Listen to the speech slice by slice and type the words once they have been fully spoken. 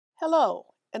Hello,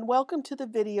 and welcome to the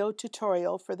video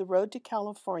tutorial for the Road to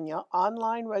California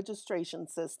online registration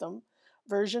system,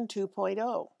 version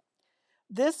 2.0.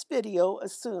 This video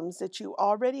assumes that you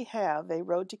already have a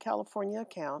Road to California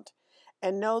account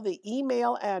and know the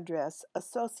email address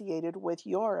associated with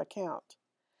your account.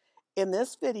 In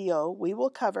this video, we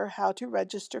will cover how to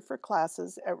register for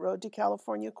classes at Road to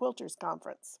California Quilters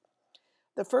Conference.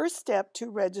 The first step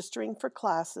to registering for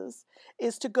classes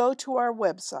is to go to our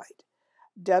website,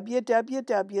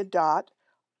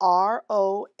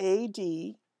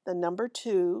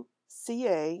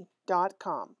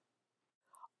 www.road2ca.com.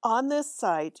 On this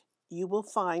site, you will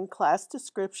find class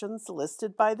descriptions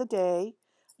listed by the day,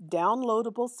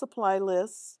 downloadable supply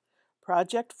lists,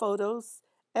 project photos,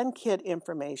 and kit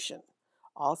information.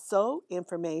 Also,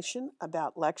 information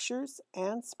about lectures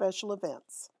and special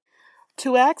events.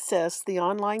 To access the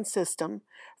online system,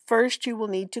 first you will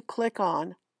need to click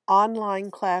on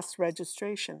Online Class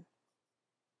Registration.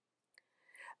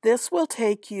 This will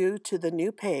take you to the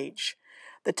new page.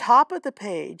 The top of the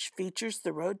page features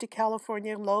the Road to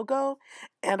California logo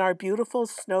and our beautiful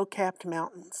snow-capped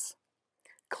mountains.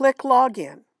 Click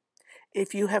Login.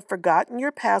 If you have forgotten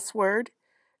your password,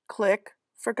 click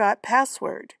Forgot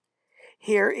Password.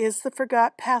 Here is the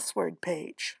Forgot Password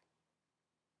page.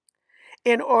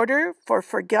 In order for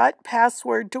Forgot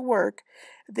Password to work,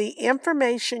 the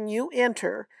information you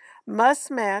enter must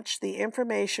match the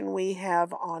information we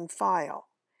have on file.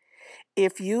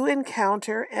 If you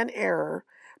encounter an error,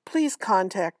 please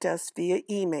contact us via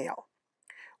email.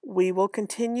 We will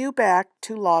continue back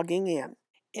to logging in.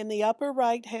 In the upper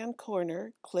right-hand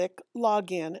corner, click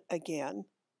Login again.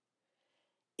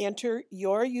 Enter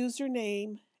your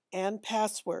username and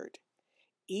password.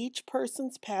 Each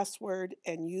person's password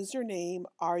and username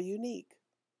are unique.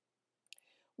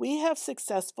 We have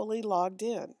successfully logged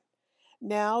in.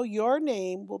 Now your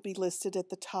name will be listed at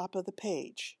the top of the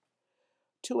page.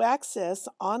 To access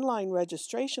online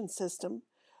registration system,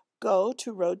 go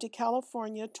to Road to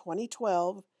California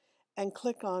 2012 and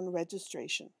click on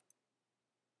Registration.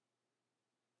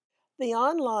 The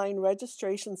online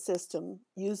registration system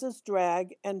uses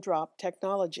drag and drop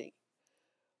technology.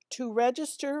 To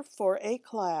register for a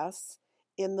class,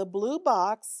 in the blue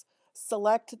box,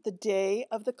 select the day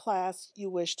of the class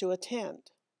you wish to attend.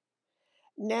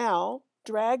 Now,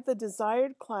 drag the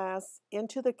desired class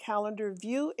into the calendar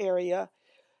view area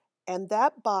and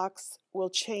that box will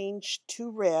change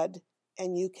to red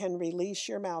and you can release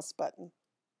your mouse button.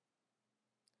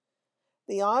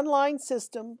 The online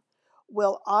system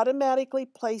will automatically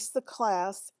place the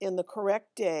class in the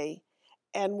correct day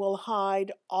and will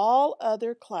hide all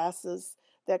other classes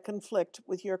that conflict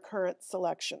with your current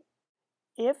selection.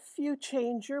 If you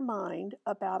change your mind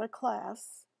about a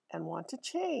class and want to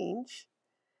change,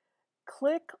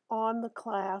 click on the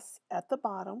class at the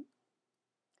bottom.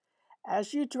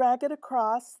 As you drag it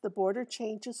across, the border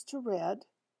changes to red.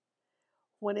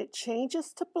 When it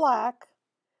changes to black,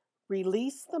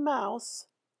 release the mouse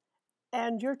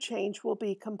and your change will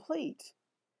be complete.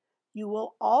 You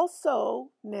will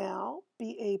also now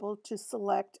be able to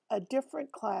select a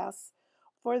different class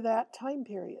for that time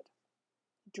period.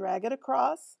 Drag it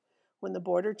across. When the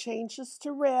border changes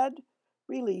to red,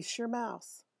 release your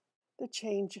mouse. The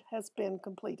change has been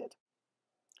completed.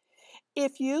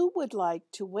 If you would like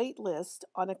to wait list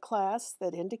on a class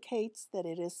that indicates that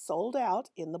it is sold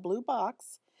out in the blue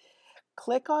box,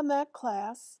 click on that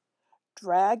class,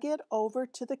 drag it over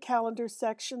to the calendar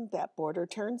section, that border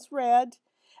turns red,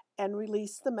 and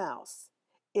release the mouse.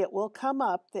 It will come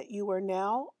up that you are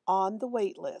now on the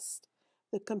wait list.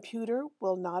 The computer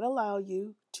will not allow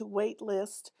you to wait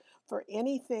list for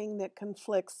anything that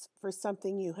conflicts for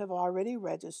something you have already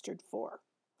registered for.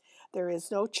 There is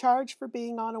no charge for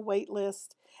being on a wait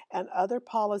list, and other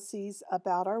policies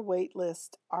about our wait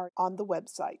list are on the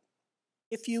website.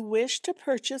 If you wish to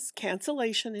purchase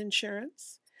cancellation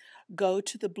insurance, go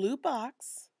to the blue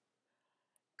box,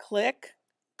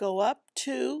 go up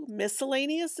to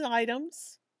Miscellaneous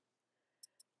Items,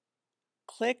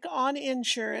 click on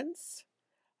Insurance,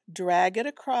 drag it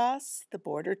across, the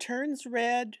border turns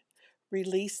red,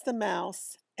 release the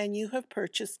mouse, and you have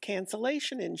purchased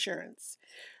cancellation insurance.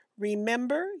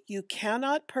 Remember, you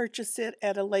cannot purchase it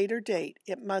at a later date.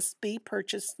 It must be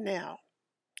purchased now.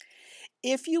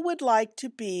 If you would like to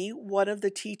be one of the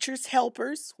teacher's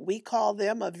helpers, we call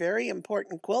them a very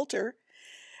important quilter,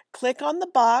 click on the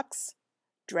box,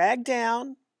 drag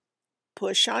down,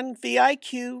 push on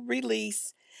VIQ,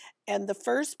 release, and the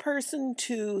first person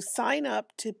to sign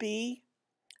up to be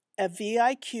a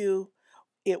VIQ,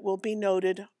 it will be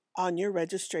noted on your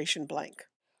registration blank.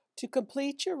 To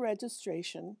complete your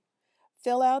registration,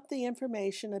 Fill out the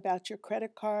information about your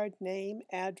credit card, name,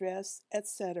 address,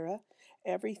 etc.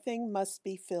 Everything must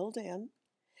be filled in.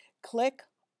 Click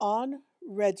on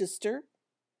Register,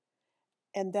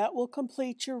 and that will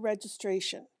complete your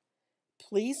registration.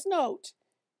 Please note,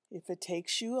 if it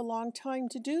takes you a long time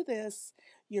to do this,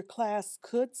 your class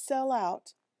could sell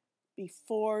out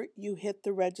before you hit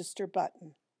the register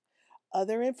button.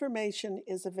 Other information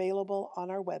is available on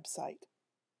our website.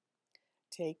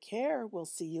 Take care. We'll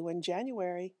see you in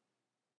January.